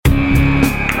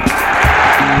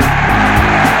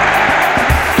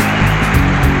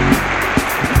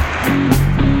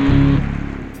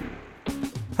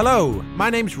Hello,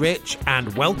 my name's Rich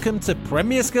and welcome to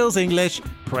Premier Skills English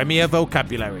Premier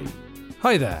Vocabulary.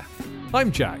 Hi there,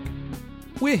 I'm Jack.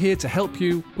 We're here to help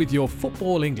you with your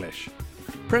football English.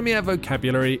 Premier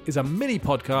Vocabulary is a mini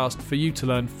podcast for you to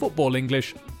learn football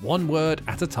English one word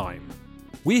at a time.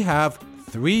 We have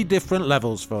 3 different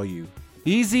levels for you: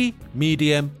 easy,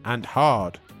 medium and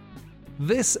hard.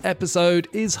 This episode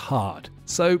is hard,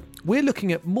 so we're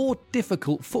looking at more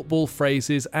difficult football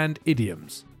phrases and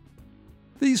idioms.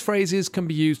 These phrases can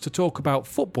be used to talk about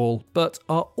football, but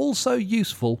are also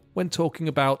useful when talking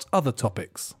about other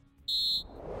topics.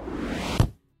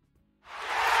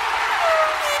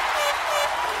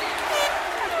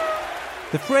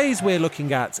 The phrase we're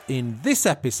looking at in this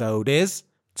episode is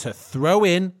to throw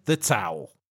in the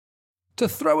towel. To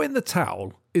throw in the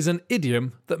towel is an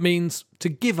idiom that means to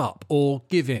give up or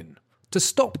give in, to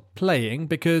stop playing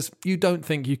because you don't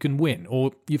think you can win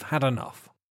or you've had enough.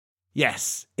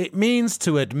 Yes, it means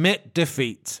to admit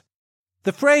defeat.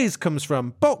 The phrase comes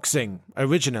from boxing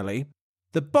originally.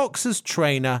 The boxer's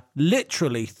trainer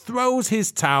literally throws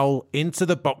his towel into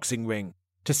the boxing ring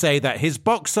to say that his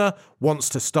boxer wants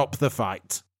to stop the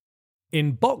fight.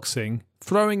 In boxing,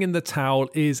 throwing in the towel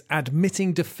is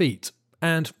admitting defeat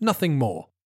and nothing more.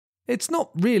 It's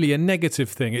not really a negative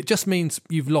thing, it just means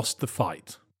you've lost the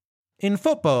fight. In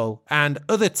football and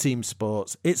other team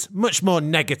sports, it's much more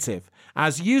negative,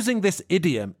 as using this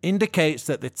idiom indicates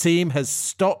that the team has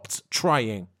stopped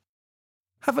trying.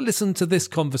 Have a listen to this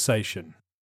conversation.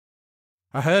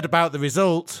 I heard about the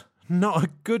result. Not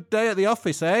a good day at the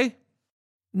office, eh?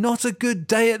 Not a good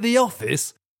day at the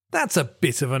office? That's a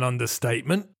bit of an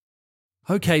understatement.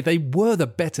 OK, they were the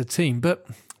better team, but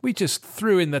we just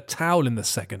threw in the towel in the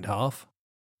second half.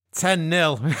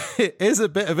 10-0. It is a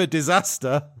bit of a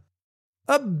disaster.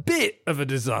 A bit of a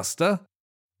disaster?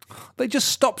 They just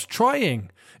stopped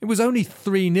trying. It was only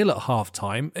 3-0 at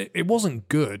half-time. It wasn't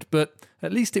good, but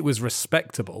at least it was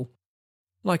respectable.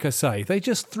 Like I say, they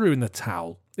just threw in the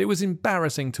towel. It was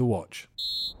embarrassing to watch.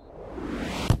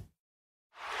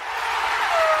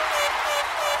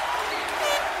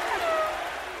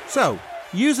 So,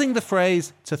 using the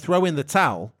phrase to throw in the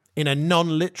towel in a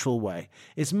non-literal way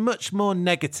is much more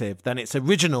negative than its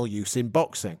original use in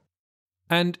boxing.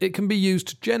 And it can be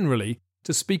used generally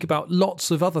to speak about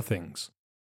lots of other things.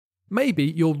 Maybe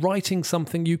you're writing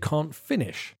something you can't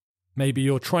finish. Maybe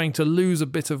you're trying to lose a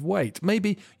bit of weight.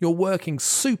 Maybe you're working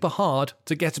super hard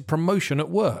to get a promotion at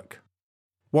work.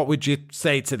 What would you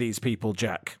say to these people,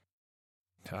 Jack?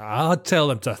 I'd tell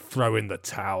them to throw in the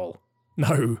towel.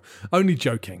 No, only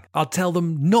joking. I'd tell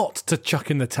them not to chuck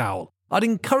in the towel. I'd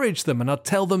encourage them and I'd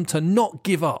tell them to not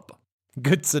give up.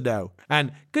 Good to know.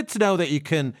 And good to know that you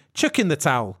can chuck in the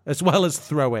towel as well as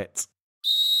throw it.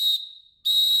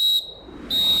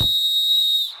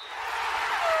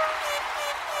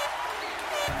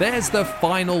 There's the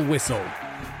final whistle.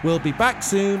 We'll be back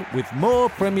soon with more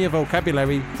Premier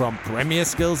Vocabulary from Premier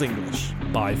Skills English.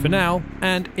 Bye for now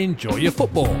and enjoy your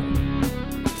football.